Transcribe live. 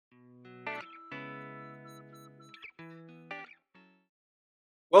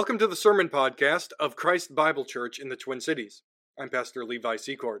Welcome to the Sermon Podcast of Christ Bible Church in the Twin Cities. I'm Pastor Levi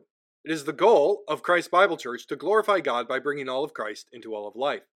Secord. It is the goal of Christ Bible Church to glorify God by bringing all of Christ into all of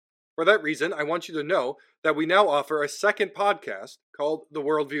life. For that reason, I want you to know that we now offer a second podcast called The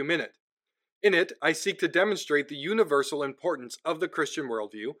Worldview Minute. In it, I seek to demonstrate the universal importance of the Christian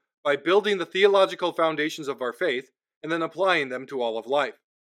worldview by building the theological foundations of our faith and then applying them to all of life.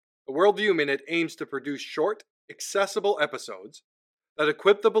 The Worldview Minute aims to produce short, accessible episodes that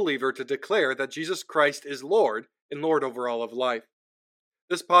equip the believer to declare that Jesus Christ is Lord and Lord over all of life.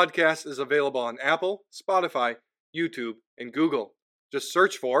 This podcast is available on Apple, Spotify, YouTube, and Google. Just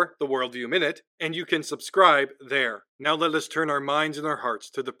search for The Worldview Minute, and you can subscribe there. Now let us turn our minds and our hearts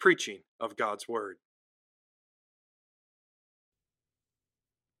to the preaching of God's Word.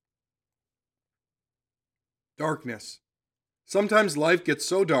 Darkness. Sometimes life gets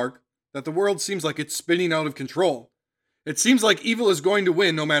so dark that the world seems like it's spinning out of control. It seems like evil is going to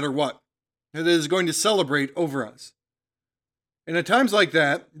win no matter what. It is going to celebrate over us. And at times like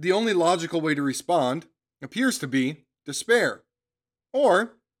that, the only logical way to respond appears to be despair.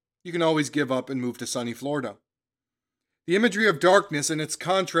 Or you can always give up and move to sunny Florida. The imagery of darkness and its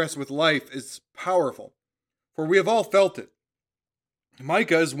contrast with life is powerful, for we have all felt it.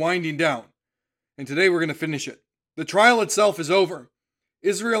 Micah is winding down, and today we're going to finish it. The trial itself is over.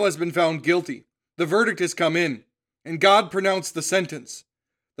 Israel has been found guilty. The verdict has come in. And God pronounced the sentence,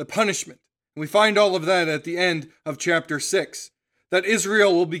 the punishment. And we find all of that at the end of chapter 6. That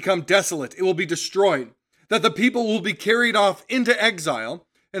Israel will become desolate. It will be destroyed. That the people will be carried off into exile.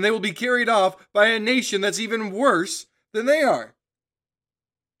 And they will be carried off by a nation that's even worse than they are.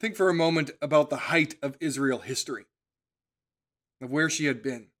 Think for a moment about the height of Israel history. Of where she had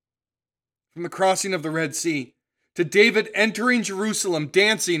been. From the crossing of the Red Sea to David entering Jerusalem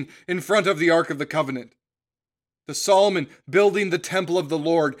dancing in front of the Ark of the Covenant. To Solomon building the temple of the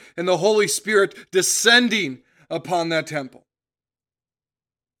Lord and the Holy Spirit descending upon that temple.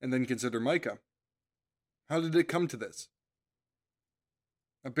 And then consider Micah. How did it come to this?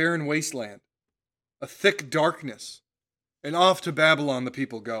 A barren wasteland, a thick darkness, and off to Babylon the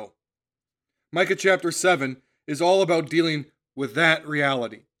people go. Micah chapter 7 is all about dealing with that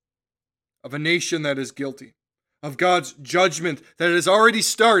reality of a nation that is guilty, of God's judgment that has already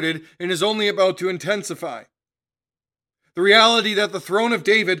started and is only about to intensify. The reality that the throne of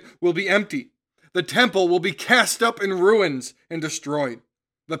David will be empty. The temple will be cast up in ruins and destroyed.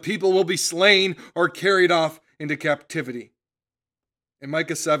 The people will be slain or carried off into captivity. And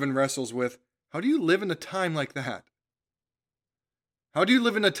Micah 7 wrestles with, how do you live in a time like that? How do you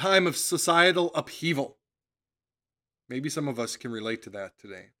live in a time of societal upheaval? Maybe some of us can relate to that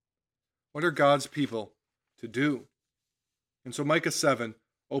today. What are God's people to do? And so Micah 7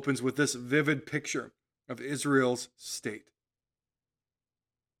 opens with this vivid picture of Israel's state.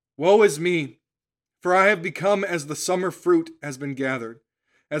 Woe is me, for I have become as the summer fruit has been gathered,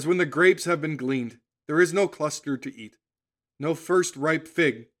 as when the grapes have been gleaned. There is no cluster to eat, no first ripe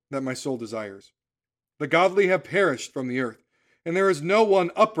fig that my soul desires. The godly have perished from the earth, and there is no one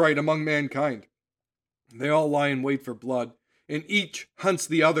upright among mankind. They all lie in wait for blood, and each hunts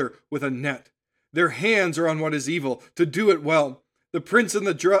the other with a net. Their hands are on what is evil, to do it well. The prince and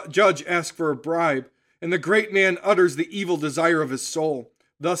the judge ask for a bribe, and the great man utters the evil desire of his soul.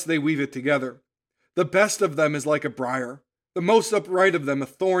 Thus they weave it together. The best of them is like a briar, the most upright of them a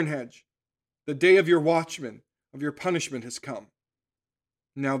thorn hedge. The day of your watchman, of your punishment has come.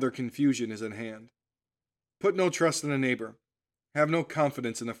 Now their confusion is at hand. Put no trust in a neighbor. Have no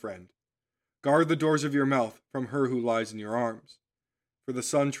confidence in a friend. Guard the doors of your mouth from her who lies in your arms. For the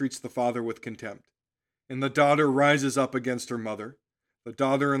son treats the father with contempt, and the daughter rises up against her mother, the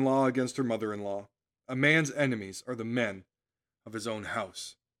daughter-in-law against her mother-in-law. A man's enemies are the men of his own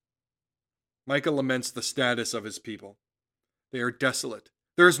house. Micah laments the status of his people. They are desolate.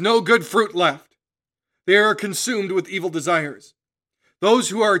 There is no good fruit left. They are consumed with evil desires. Those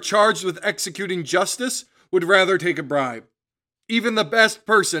who are charged with executing justice would rather take a bribe. Even the best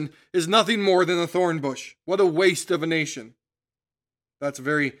person is nothing more than a thorn bush. What a waste of a nation. That's a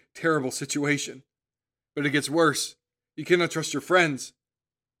very terrible situation. But it gets worse. You cannot trust your friends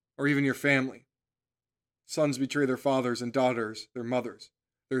or even your family. Sons betray their fathers and daughters their mothers.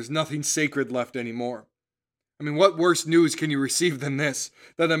 There is nothing sacred left anymore. I mean, what worse news can you receive than this?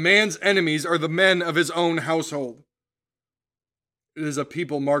 That a man's enemies are the men of his own household. It is a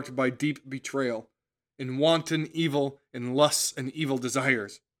people marked by deep betrayal, in wanton evil, in lusts and evil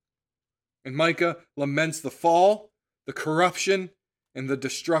desires. And Micah laments the fall, the corruption, and the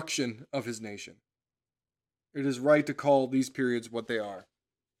destruction of his nation. It is right to call these periods what they are.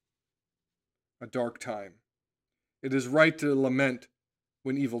 A dark time. It is right to lament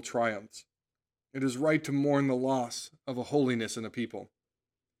when evil triumphs. It is right to mourn the loss of a holiness in a people.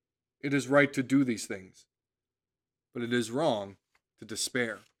 It is right to do these things. But it is wrong to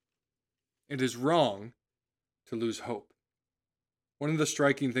despair. It is wrong to lose hope. One of the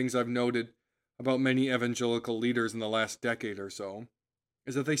striking things I've noted about many evangelical leaders in the last decade or so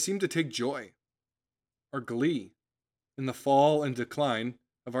is that they seem to take joy or glee in the fall and decline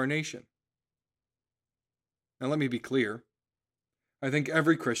of our nation. Now let me be clear. I think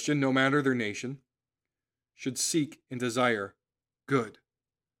every Christian, no matter their nation, should seek and desire good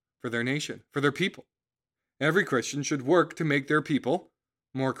for their nation, for their people. Every Christian should work to make their people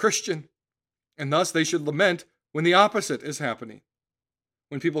more Christian, and thus they should lament when the opposite is happening.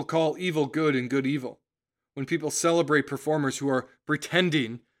 When people call evil good and good evil. When people celebrate performers who are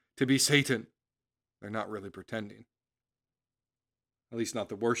pretending to be Satan. They're not really pretending. At least not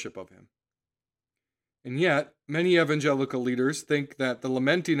the worship of him. And yet, many evangelical leaders think that the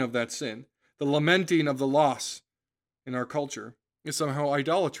lamenting of that sin, the lamenting of the loss in our culture, is somehow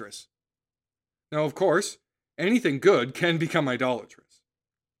idolatrous. Now, of course, anything good can become idolatrous.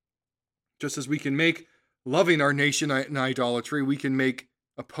 Just as we can make loving our nation an idolatry, we can make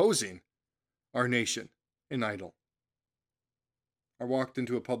opposing our nation an idol. I walked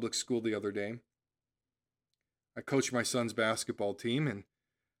into a public school the other day. I coach my son's basketball team, and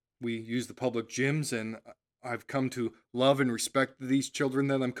we use the public gyms, and I've come to love and respect these children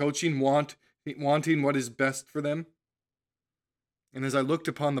that I'm coaching, wanting what is best for them. And as I looked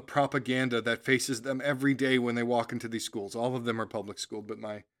upon the propaganda that faces them every day when they walk into these schools, all of them are public school, but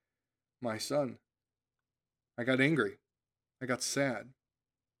my son, I got angry. I got sad.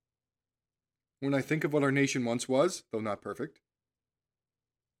 When I think of what our nation once was, though not perfect,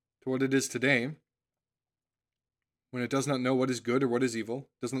 to what it is today, when it does not know what is good or what is evil,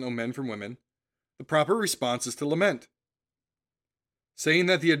 does not know men from women, the proper response is to lament. Saying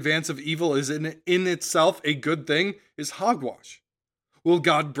that the advance of evil is in itself a good thing is hogwash. Will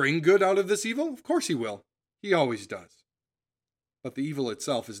God bring good out of this evil? Of course he will. He always does. But the evil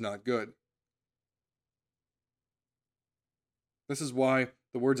itself is not good. This is why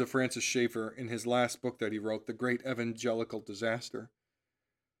the words of Francis Schaeffer in his last book that he wrote, The Great Evangelical Disaster,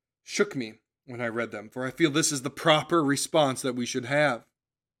 shook me when I read them, for I feel this is the proper response that we should have.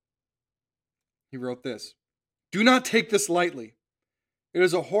 He wrote this: "Do not take this lightly. It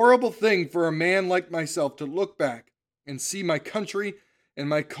is a horrible thing for a man like myself to look back and see my country and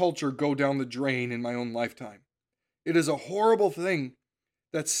my culture go down the drain in my own lifetime. It is a horrible thing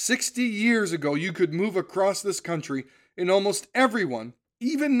that 60 years ago you could move across this country and almost everyone,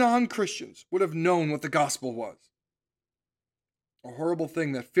 even non-Christians, would have known what the gospel was. A horrible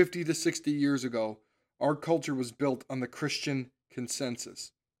thing that 50 to 60 years ago, our culture was built on the Christian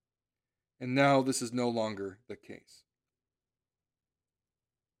consensus. And now this is no longer the case."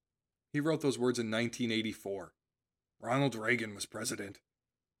 He wrote those words in 1984. Ronald Reagan was president.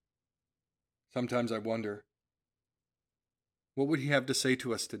 Sometimes I wonder, what would he have to say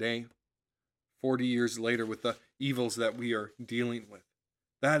to us today, 40 years later, with the evils that we are dealing with?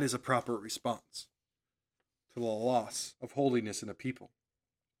 That is a proper response to the loss of holiness in a people.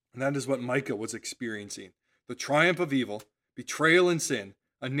 And that is what Micah was experiencing. The triumph of evil, betrayal and sin,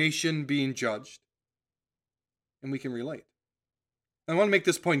 a nation being judged. And we can relate. I want to make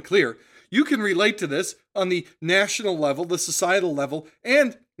this point clear. You can relate to this on the national level, the societal level,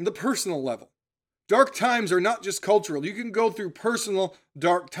 and the personal level. Dark times are not just cultural. You can go through personal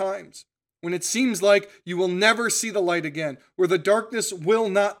dark times when it seems like you will never see the light again, where the darkness will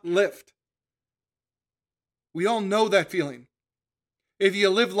not lift. We all know that feeling. If you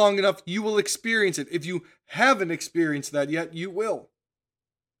live long enough, you will experience it. If you haven't experienced that yet, you will.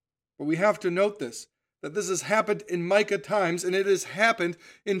 But we have to note this, that this has happened in Micah times, and it has happened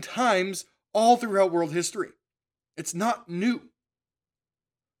in times all throughout world history. It's not new.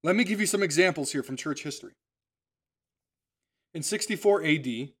 Let me give you some examples here from church history. In 64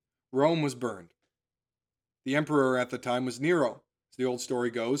 AD, Rome was burned. The emperor at the time was Nero. As the old story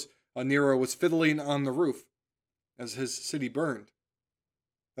goes, Nero was fiddling on the roof as his city burned.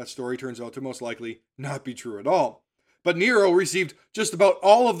 That story turns out to most likely not be true at all. But Nero received just about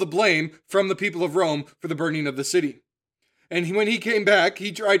all of the blame from the people of Rome for the burning of the city. And when he came back,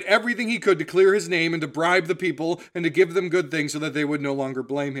 he tried everything he could to clear his name and to bribe the people and to give them good things so that they would no longer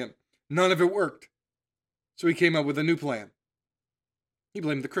blame him. None of it worked. So he came up with a new plan. He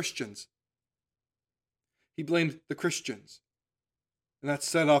blamed the Christians. He blamed the Christians. And that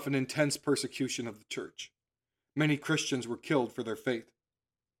set off an intense persecution of the church. Many Christians were killed for their faith.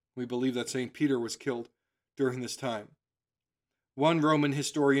 We believe that St. Peter was killed during this time. One Roman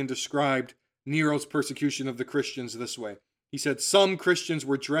historian described Nero's persecution of the Christians this way: He said some Christians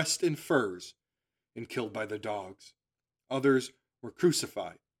were dressed in furs and killed by the dogs. Others were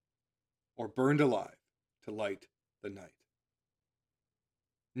crucified or burned alive to light the night.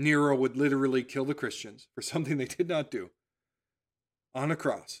 Nero would literally kill the Christians for something they did not do on a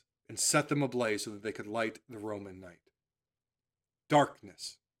cross and set them ablaze so that they could light the Roman night.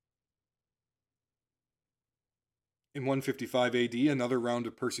 Darkness. In 155 AD, another round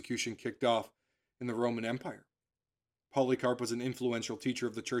of persecution kicked off in the Roman Empire. Polycarp was an influential teacher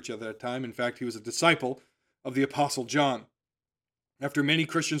of the church at that time. In fact, he was a disciple of the Apostle John. After many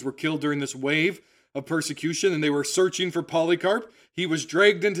Christians were killed during this wave of persecution and they were searching for Polycarp, he was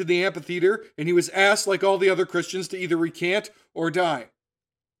dragged into the amphitheater and he was asked, like all the other Christians, to either recant or die.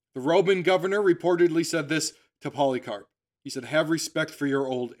 The Roman governor reportedly said this to Polycarp. He said, "Have respect for your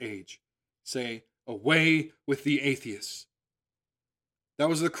old age. Say, away with the atheists." That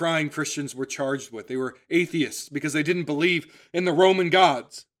was the crime Christians were charged with. They were atheists because they didn't believe in the Roman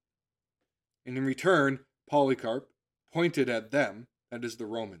gods. And in return, Polycarp pointed at them, that is the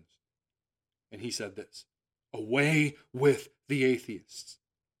Romans, and he said this, "Away with the atheists."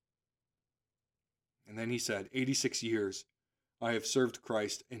 And then he said, 86 years I have served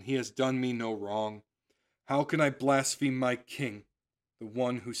Christ, and he has done me no wrong. How can I blaspheme my king, the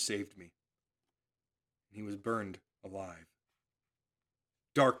one who saved me? And he was burned alive.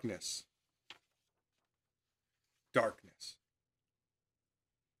 Darkness. Darkness.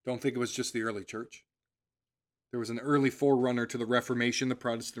 Don't think it was just the early church. There was an early forerunner to the Reformation, the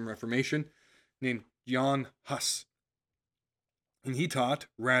Protestant Reformation, named John Huss. And he taught,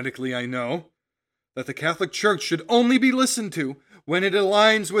 radically I know, that the Catholic Church should only be listened to when it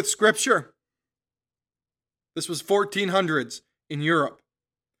aligns with Scripture. This was 1400s in Europe.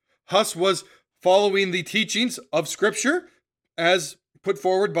 Huss was following the teachings of Scripture as put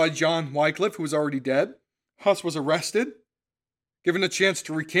forward by John Wycliffe, who was already dead. Huss was arrested, given a chance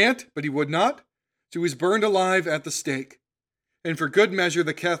to recant, but he would not. So he was burned alive at the stake. And for good measure,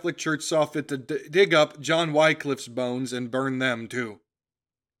 the Catholic Church saw fit to dig up John Wycliffe's bones and burn them too.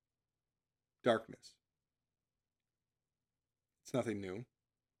 Darkness. It's nothing new.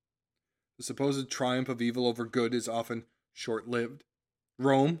 The supposed triumph of evil over good is often short-lived.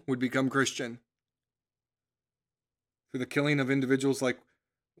 Rome would become Christian. Through the killing of individuals like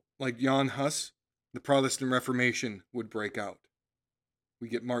Jan Hus, the Protestant Reformation would break out. We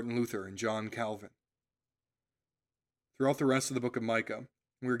get Martin Luther and John Calvin. Throughout the rest of the book of Micah,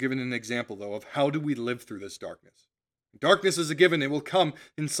 we're given an example, though, of how do we live through this darkness. Darkness is a given. It will come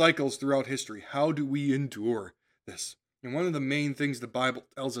in cycles throughout history. How do we endure this? And one of the main things the Bible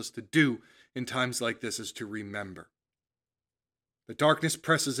tells us to do in times like this is to remember. The darkness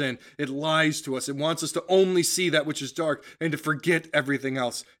presses in. It lies to us. It wants us to only see that which is dark and to forget everything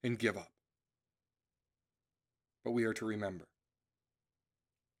else and give up. But we are to remember.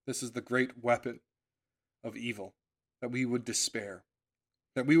 This is the great weapon of evil, that we would despair,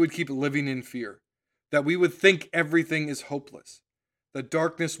 that we would keep living in fear, that we would think everything is hopeless, that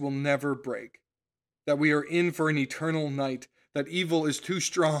darkness will never break, that we are in for an eternal night, that evil is too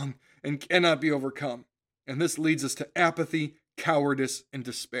strong and cannot be overcome. And this leads us to apathy, cowardice, and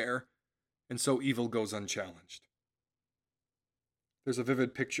despair, and so evil goes unchallenged. There's a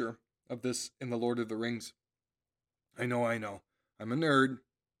vivid picture of this in The Lord of the Rings. I know. I'm a nerd,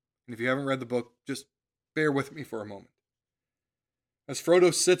 and if you haven't read the book, just bear with me for a moment. As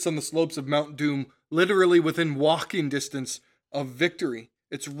Frodo sits on the slopes of Mount Doom, literally within walking distance of victory,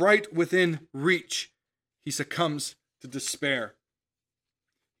 it's right within reach, he succumbs to despair.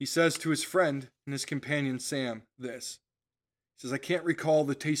 He says to his friend and his companion Sam this. He says, "I can't recall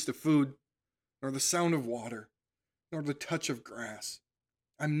the taste of food, nor the sound of water, nor the touch of grass.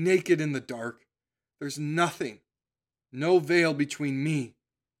 I'm naked in the dark. There's nothing, no veil between me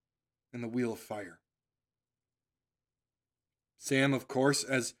and the wheel of fire." Sam, of course,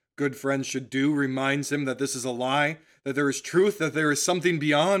 as good friends should do, reminds him that this is a lie, that there is truth, that there is something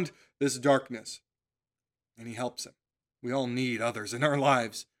beyond this darkness. And he helps him. We all need others in our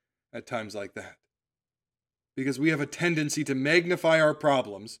lives at times like that. Because we have a tendency to magnify our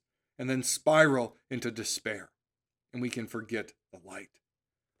problems and then spiral into despair. And we can forget the light.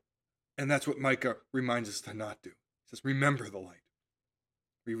 And that's what Micah reminds us to not do. He says, remember the light.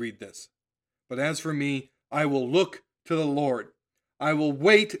 We read this. "But as for me, I will look to the Lord. I will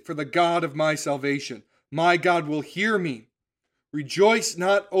wait for the God of my salvation. My God will hear me. Rejoice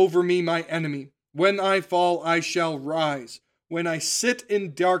not over me, my enemy. When I fall, I shall rise. When I sit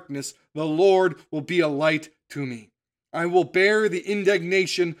in darkness, the Lord will be a light to me. I will bear the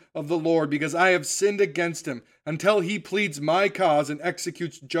indignation of the Lord because I have sinned against him until he pleads my cause and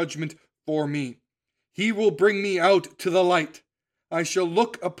executes judgment for me. He will bring me out to the light. I shall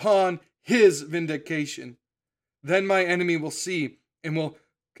look upon his vindication. Then my enemy will see,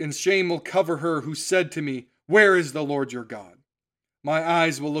 and shame will cover her who said to me, where is the Lord your God? My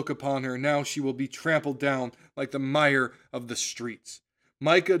eyes will look upon her. Now she will be trampled down like the mire of the streets.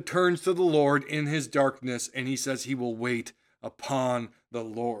 Micah turns to the Lord in his darkness, and he says he will wait upon the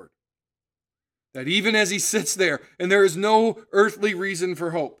Lord. That even as he sits there, and there is no earthly reason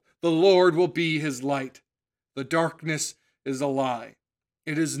for hope, the Lord will be his light. The darkness is a lie.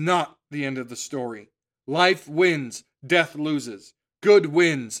 It is not the end of the story. Life wins, death loses. Good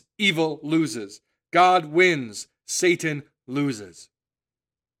wins, evil loses. God wins, Satan loses.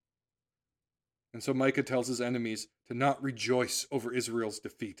 And so Micah tells his enemies to not rejoice over Israel's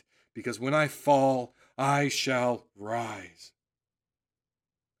defeat, because when I fall, I shall rise.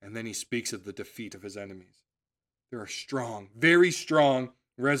 And then he speaks of the defeat of his enemies. There are strong, very strong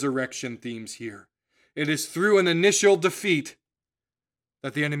resurrection themes here. It is through an initial defeat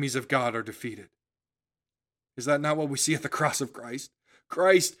that the enemies of God are defeated. Is that not what we see at the cross of Christ?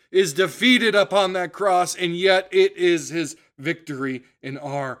 Christ is defeated upon that cross, and yet it is his victory in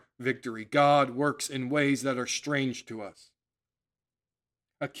our victory. God works in ways that are strange to us.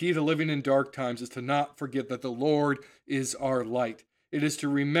 A key to living in dark times is to not forget that the Lord is our light. It is to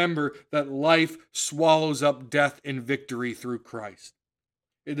remember that life swallows up death in victory through Christ.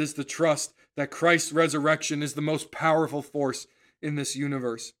 It is to trust that Christ's resurrection is the most powerful force in this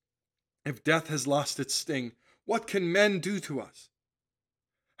universe. If death has lost its sting, what can men do to us?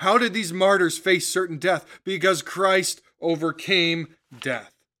 How did these martyrs face certain death? Because Christ overcame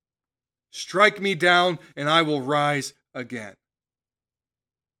death. Strike me down and I will rise again.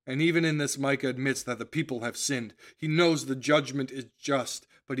 And even in this, Micah admits that the people have sinned. He knows the judgment is just,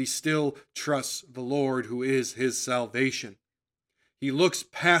 but he still trusts the Lord who is his salvation. He looks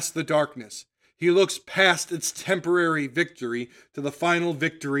past the darkness. He looks past its temporary victory to the final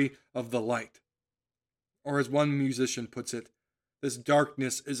victory of the light. Or as one musician puts it, this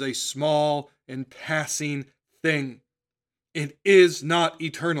darkness is a small and passing thing. It is not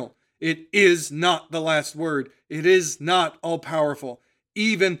eternal. It is not the last word. It is not all-powerful.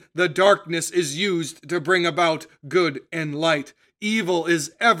 Even the darkness is used to bring about good and light. Evil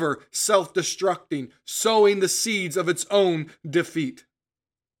is ever self-destructing, sowing the seeds of its own defeat.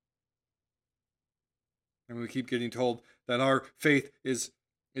 And we keep getting told that our faith is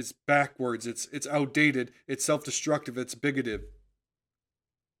backwards, it's outdated, it's self-destructive, it's bigoted.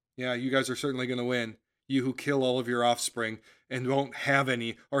 Yeah, you guys are certainly going to win. You who kill all of your offspring and won't have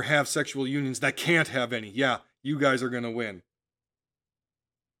any, or have sexual unions that can't have any. Yeah, you guys are going to win.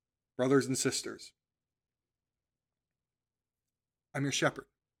 Brothers and sisters, I'm your shepherd.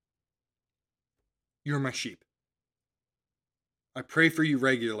 You're my sheep. I pray for you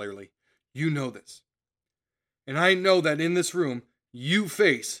regularly. You know this. And I know that in this room, you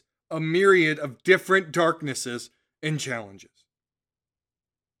face a myriad of different darknesses and challenges.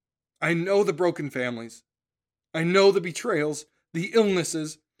 I know the broken families. I know the betrayals, the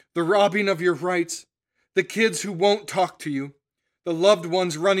illnesses, the robbing of your rights, the kids who won't talk to you, the loved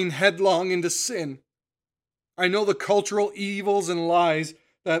ones running headlong into sin. I know the cultural evils and lies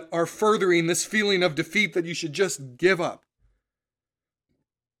that are furthering this feeling of defeat that you should just give up.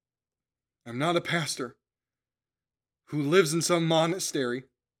 I'm not a pastor who lives in some monastery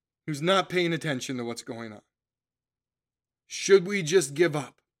who's not paying attention to what's going on. Should we just give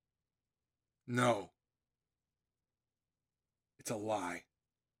up? No. It's a lie.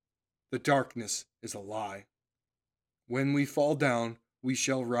 The darkness is a lie. When we fall down, we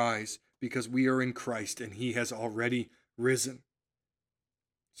shall rise because we are in Christ and he has already risen.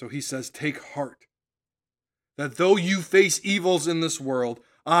 So he says, take heart that though you face evils in this world,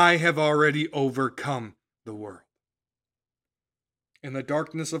 I have already overcome the world. In the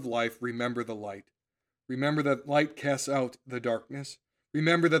darkness of life, remember the light. Remember that light casts out the darkness.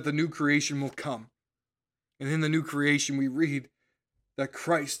 Remember that the new creation will come. And in the new creation, we read that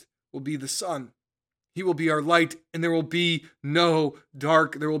Christ will be the sun. He will be our light, and there will be no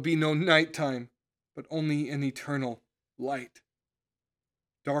dark, there will be no nighttime, but only an eternal light.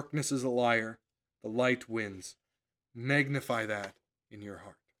 Darkness is a liar. The light wins. Magnify that in your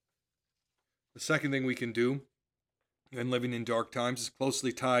heart. The second thing we can do when living in dark times is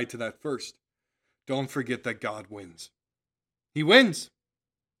closely tied to that first. Don't forget that God wins. He wins.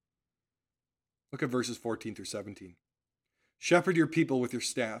 Look at verses 14 through 17. Shepherd your people with your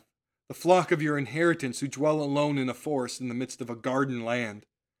staff, the flock of your inheritance who dwell alone in a forest in the midst of a garden land.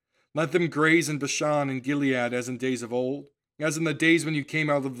 Let them graze in Bashan and Gilead as in days of old, as in the days when you came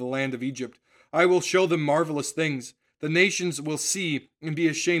out of the land of Egypt. I will show them marvelous things, The nations will see and be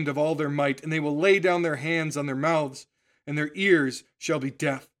ashamed of all their might, and they will lay down their hands on their mouths, and their ears shall be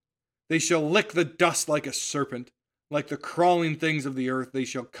deaf. They shall lick the dust like a serpent. Like the crawling things of the earth, they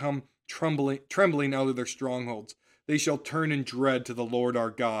shall come trembling out of their strongholds. They shall turn in dread to the Lord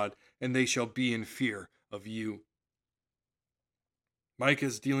our God, and they shall be in fear of you. Micah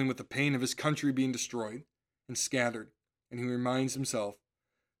is dealing with the pain of his country being destroyed and scattered, and he reminds himself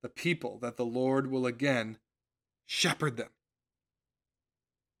the people that the Lord will again shepherd them.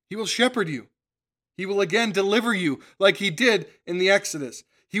 He will shepherd you. He will again deliver you like he did in the Exodus.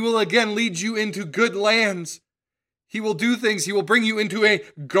 He will again lead you into good lands. He will do things. He will bring you into a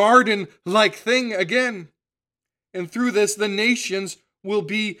garden-like thing again. And through this, the nations will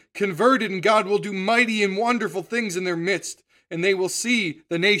be converted, and God will do mighty and wonderful things in their midst. And they will see,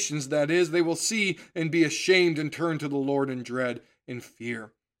 the nations that is, they will see and be ashamed and turn to the Lord in dread and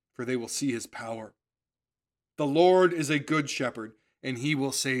fear, for they will see his power. The Lord is a good shepherd, and he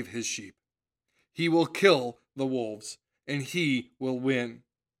will save his sheep. He will kill the wolves, and he will win.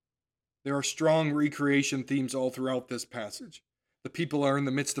 There are strong recreation themes all throughout this passage. The people are in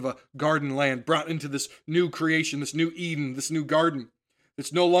the midst of a garden land, brought into this new creation, this new Eden, this new garden.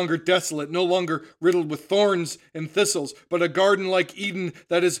 It's no longer desolate, no longer riddled with thorns and thistles, but a garden like Eden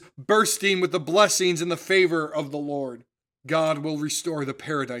that is bursting with the blessings and the favor of the Lord. God will restore the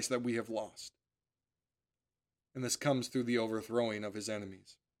paradise that we have lost. And this comes through the overthrowing of his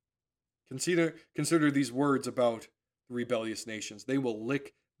enemies. Consider these words about the rebellious nations. They will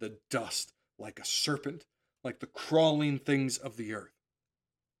lick the dust like a serpent, like the crawling things of the earth.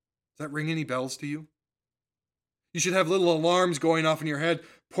 Does that ring any bells to you? You should have little alarms going off in your head,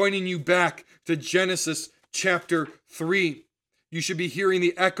 pointing you back to Genesis chapter 3. You should be hearing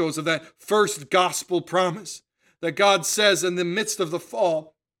the echoes of that first gospel promise that God says in the midst of the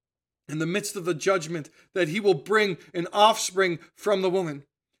fall, in the midst of the judgment, that he will bring an offspring from the woman,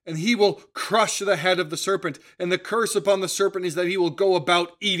 and he will crush the head of the serpent. And the curse upon the serpent is that he will go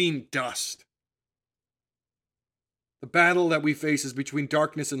about eating dust. The battle that we face is between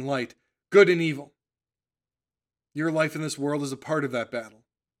darkness and light, good and evil. Your life in this world is a part of that battle.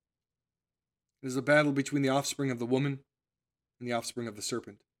 It is a battle between the offspring of the woman and the offspring of the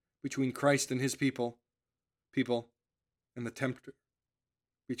serpent, between Christ and his people and the tempter,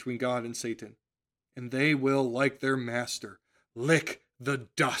 between God and Satan. And they will, like their master, lick the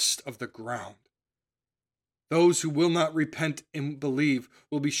dust of the ground. Those who will not repent and believe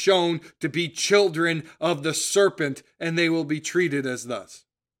will be shown to be children of the serpent, and they will be treated as thus.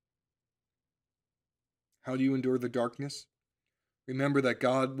 How do you endure the darkness? Remember that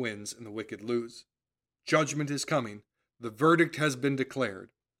God wins and the wicked lose. Judgment is coming. The verdict has been declared.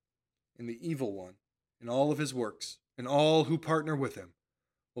 And the evil one, and all of his works, and all who partner with him,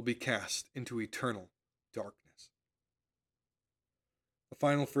 will be cast into eternal darkness. The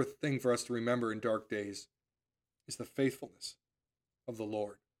final thing for us to remember in dark days is the faithfulness of the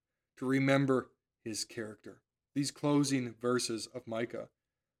Lord. To remember his character. These closing verses of Micah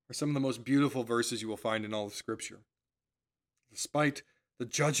are some of the most beautiful verses you will find in all of Scripture. Despite the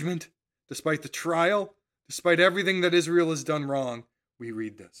judgment, despite the trial, despite everything that Israel has done wrong, we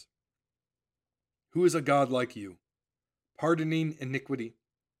read this. Who is a God like you, pardoning iniquity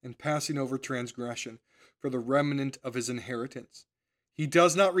and passing over transgression for the remnant of his inheritance? He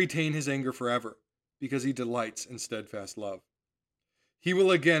does not retain his anger forever, because he delights in steadfast love. He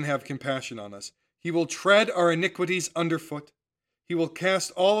will again have compassion on us. He will tread our iniquities underfoot. He will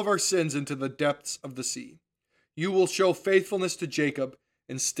cast all of our sins into the depths of the sea. You will show faithfulness to Jacob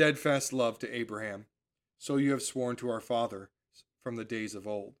and steadfast love to Abraham. So you have sworn to our fathers from the days of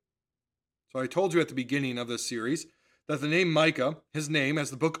old. So I told you at the beginning of this series that the name Micah, his name,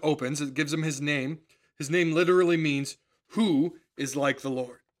 as the book opens, it gives him his name. His name literally means, who is like the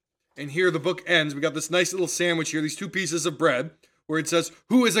Lord? And here the book ends. We got this nice little sandwich here, these two pieces of bread, where it says,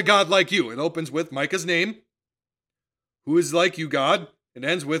 who is a God like you? It opens with Micah's name. Who is like you, God? It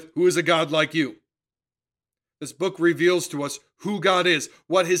ends with, who is a God like you? This book reveals to us who God is,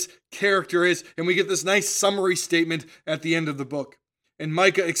 what his character is, and we get this nice summary statement at the end of the book. And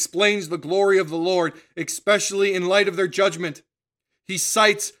Micah explains the glory of the Lord, especially in light of their judgment. He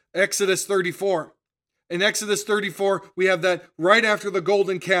cites Exodus 34. In Exodus 34, we have that right after the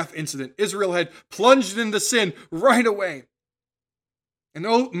golden calf incident. Israel had plunged into sin right away. And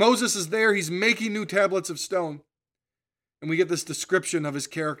Moses is there. He's making new tablets of stone. And we get this description of his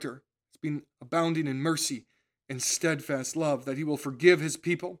character. It's been abounding in mercy and steadfast love, that he will forgive his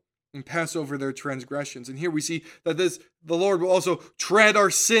people and pass over their transgressions. And here we see that the Lord will also tread our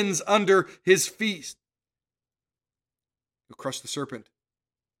sins under his feet. He'll crush the serpent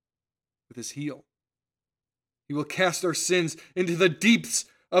with his heel. He will cast our sins into the deeps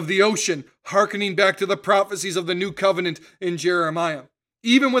of the ocean, hearkening back to the prophecies of the new covenant in Jeremiah.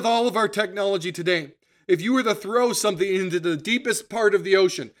 Even with all of our technology today, if you were to throw something into the deepest part of the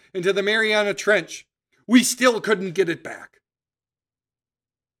ocean, into the Mariana Trench, we still couldn't get it back.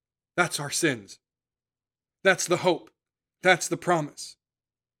 That's our sins. That's the hope. That's the promise.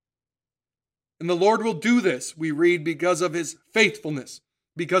 And the Lord will do this, we read, because of his faithfulness,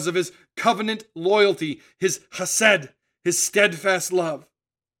 because of his covenant loyalty, his chesed, his steadfast love.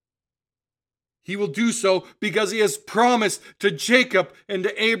 He will do so because he has promised to Jacob and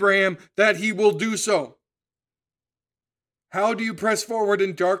to Abraham that he will do so. How do you press forward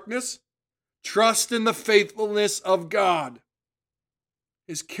in darkness? Trust in the faithfulness of God.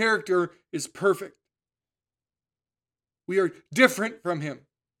 His character is perfect. We are different from him.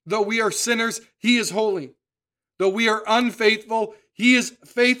 Though we are sinners, he is holy. Though we are unfaithful, he is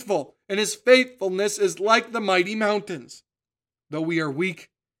faithful, and his faithfulness is like the mighty mountains. Though we are weak,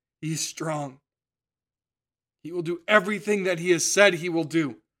 he is strong. He will do everything that he has said he will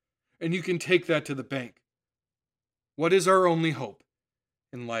do, and you can take that to the bank. What is our only hope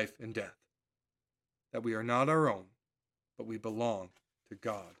in life and death? That we are not our own, but we belong to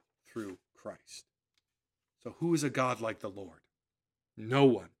God through Christ. So who is a God like the Lord? No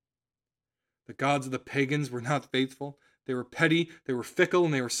one. The gods of the pagans were not faithful. They were petty, they were fickle,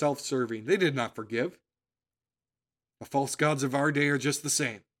 and they were self-serving. They did not forgive. The false gods of our day are just the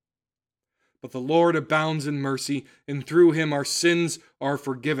same. But the Lord abounds in mercy, and through him our sins are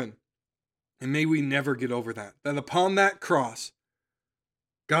forgiven. And may we never get over that. That upon that cross,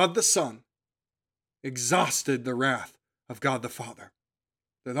 God the Son exhausted the wrath of God the Father.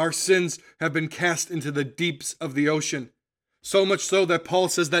 That our sins have been cast into the deeps of the ocean. So much so that Paul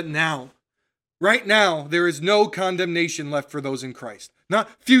says that now, right now, there is no condemnation left for those in Christ. Not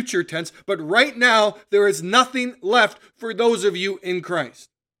future tense, but right now, there is nothing left for those of you in Christ.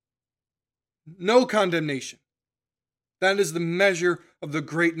 No condemnation. That is the measure of the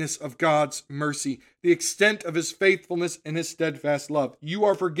greatness of God's mercy, the extent of his faithfulness and his steadfast love. You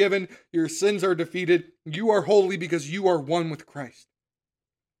are forgiven, your sins are defeated, you are holy because you are one with Christ.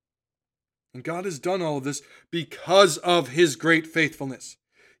 And God has done all of this because of his great faithfulness.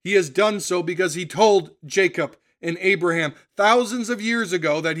 He has done so because he told Jacob and Abraham thousands of years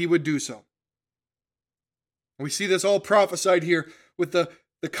ago that he would do so. We see this all prophesied here with the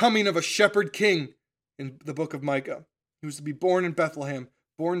coming of a shepherd king in the book of Micah. He was to be born in Bethlehem,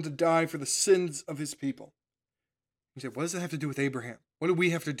 born to die for the sins of his people. You say, what does that have to do with Abraham? What do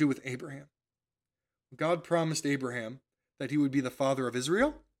we have to do with Abraham? God promised Abraham that he would be the father of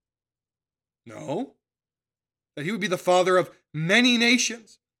Israel? No. That he would be the father of many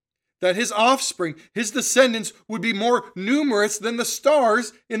nations. That his offspring, his descendants, would be more numerous than the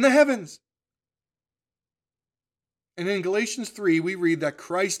stars in the heavens. And in Galatians 3, we read that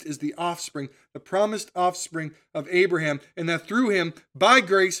Christ is the offspring, the promised offspring of Abraham, and that through him, by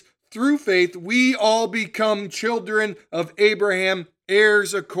grace, through faith, we all become children of Abraham,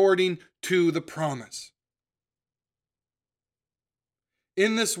 heirs according to the promise.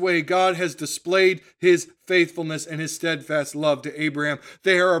 In this way, God has displayed his faithfulness and his steadfast love to Abraham.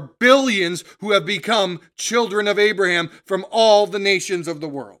 There are billions who have become children of Abraham from all the nations of the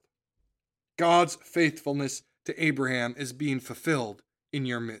world. God's faithfulness to Abraham is being fulfilled in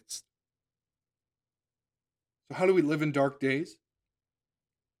your midst. So how do we live in dark days?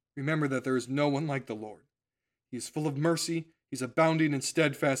 Remember that there is no one like the Lord. He is full of mercy. He's abounding in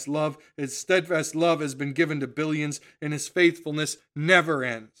steadfast love. His steadfast love has been given to billions, and his faithfulness never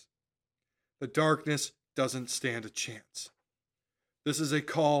ends. The darkness doesn't stand a chance. This is a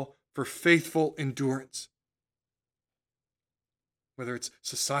call for faithful endurance. Whether it's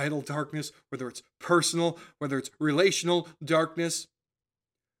societal darkness, whether it's personal, whether it's relational darkness,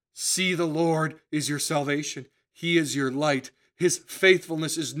 see the Lord is your salvation. He is your light. His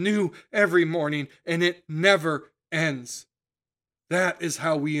faithfulness is new every morning, and it never ends. That is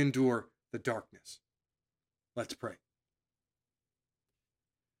how we endure the darkness. Let's pray.